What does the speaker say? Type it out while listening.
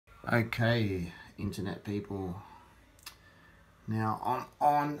Okay, internet people. Now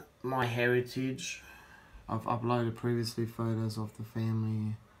on my heritage, I've uploaded previously photos of the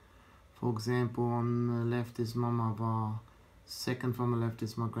family. For example, on the left is my mother. Second from the left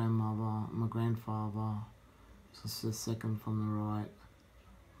is my grandmother, my grandfather. So it's the second from the right.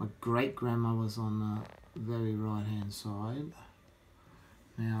 My great grandmother's on the very right hand side.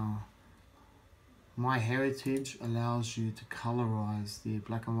 Now, my heritage allows you to colorize the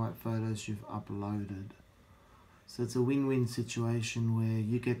black and white photos you've uploaded. So it's a win-win situation where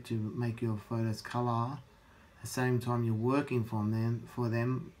you get to make your photos color, at the same time you're working for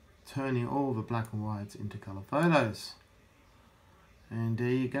them, turning all the black and whites into color photos. And there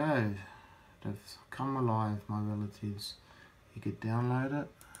you go. They've come alive, my relatives. You could download it,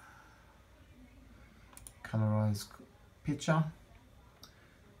 colorize picture.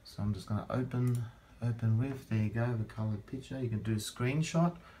 So I'm just going to open with, there you go, the colored picture. You can do a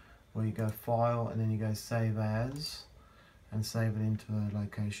screenshot, or you go file and then you go save as and save it into a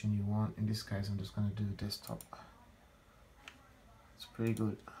location you want. In this case I'm just going to do a desktop. It's pretty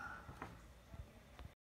good.